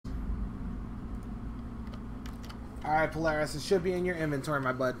Alright, Polaris, it should be in your inventory,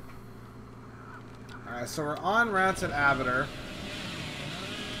 my bud. Alright, so we're on route at Avatar.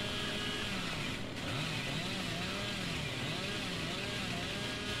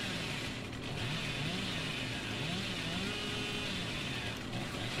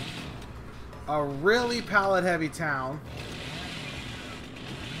 A really pallet-heavy town.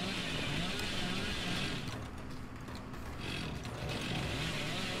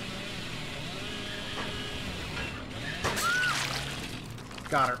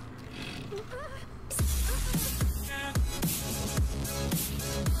 Got her.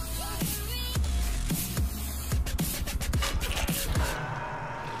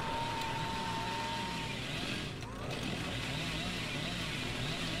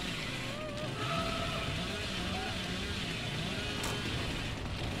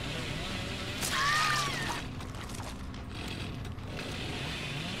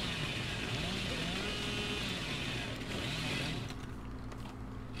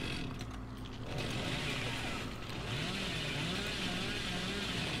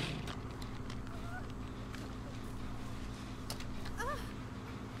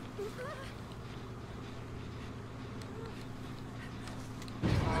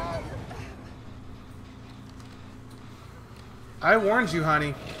 I warned you,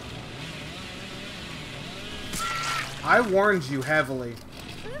 honey. I warned you heavily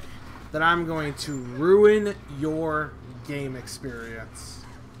that I'm going to ruin your game experience.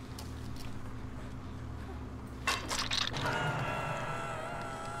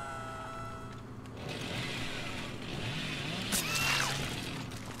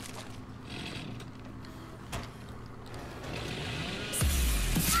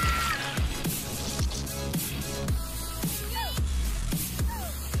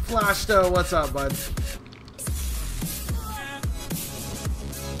 Flash though, what's up, bud?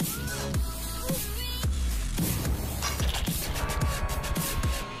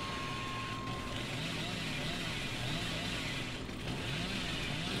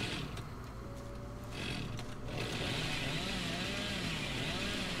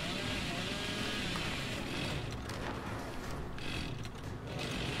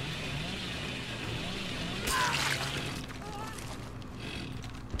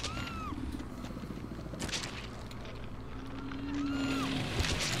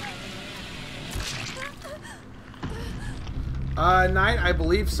 Night, I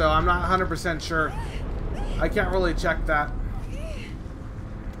believe so. I'm not 100% sure. I can't really check that.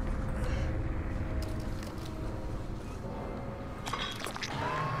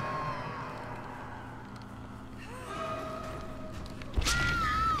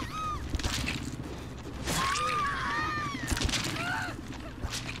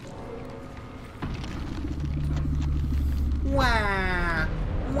 Wah!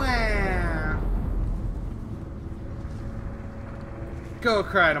 Wah! Go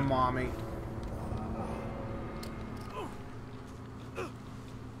cry to mommy.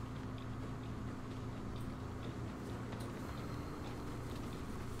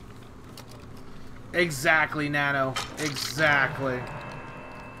 Exactly, Nano. Exactly.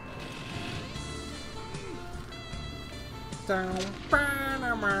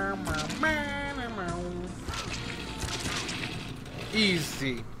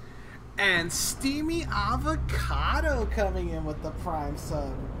 Easy. And Steamy Avocado coming in with the Prime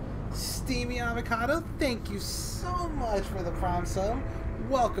sub. Steamy Avocado, thank you so much for the Prime sub.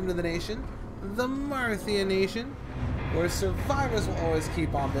 Welcome to the nation, the Marthia Nation, where survivors will always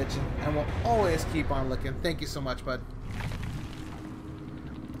keep on bitching and will always keep on looking. Thank you so much, bud.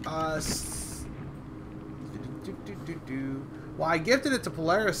 Well, I gifted it to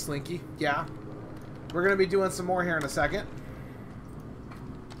Polaris, Slinky. Yeah. We're going to be doing some more here in a second.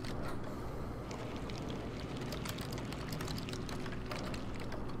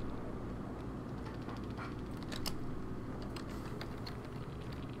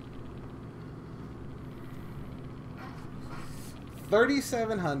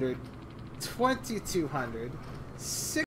 $3,700, $2,200,